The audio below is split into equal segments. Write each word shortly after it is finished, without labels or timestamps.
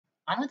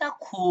Another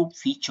cool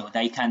feature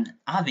that you can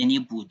have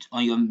enabled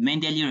on your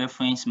Mendeley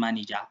Reference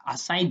Manager,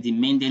 aside the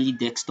Mendeley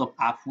desktop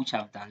app which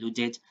I've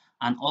downloaded,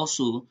 and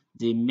also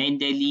the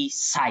Mendeley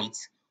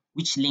site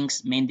which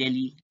links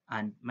Mendeley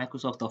and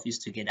Microsoft Office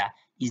together,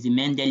 is the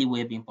Mendeley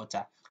Web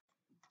Importer.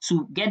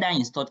 To get that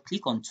installed,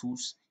 click on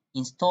Tools,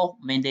 Install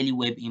Mendeley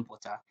Web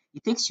Importer.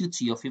 It takes you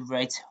to your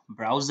favorite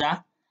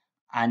browser,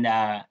 and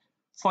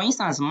for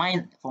instance,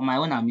 for my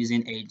own, I'm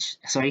using Edge.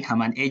 Sorry,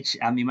 I'm a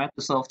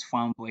Microsoft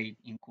fanboy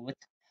in quote.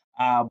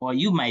 But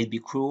you might be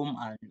Chrome,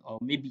 and or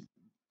maybe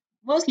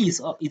mostly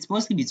it's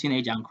mostly between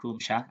Edge and Chrome.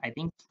 Sha. I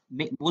think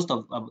most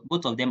of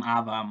both of them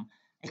have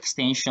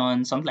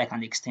extension, something like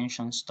an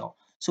extension store.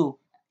 So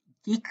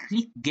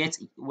click Get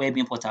Web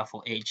Importer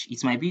for Edge.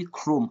 It might be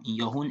Chrome in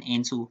your own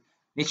end, so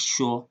make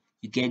sure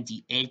you get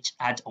the Edge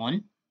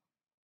add-on,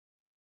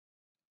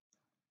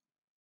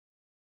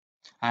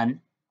 and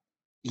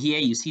here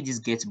you see this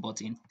Get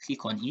button.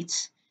 Click on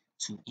it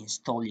to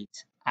install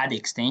it. Add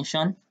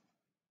extension.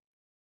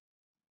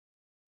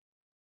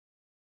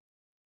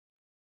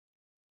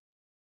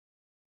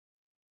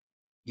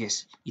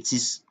 Yes,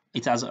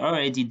 it has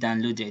already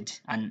downloaded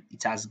and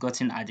it has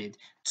gotten added.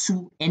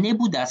 To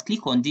enable that,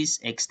 click on this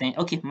extend.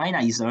 Okay, mine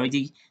is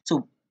already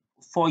so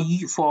for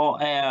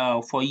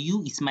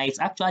you it might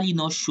actually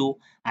not show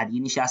at the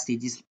initial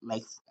stages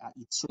like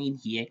it's showing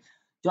here.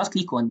 Just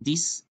click on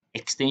this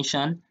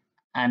extension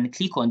and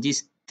click on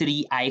these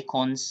three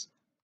icons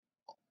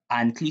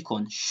and click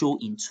on show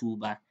in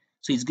toolbar.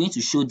 So it's going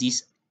to show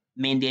this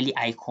Mendeley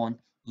icon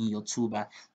in your toolbar.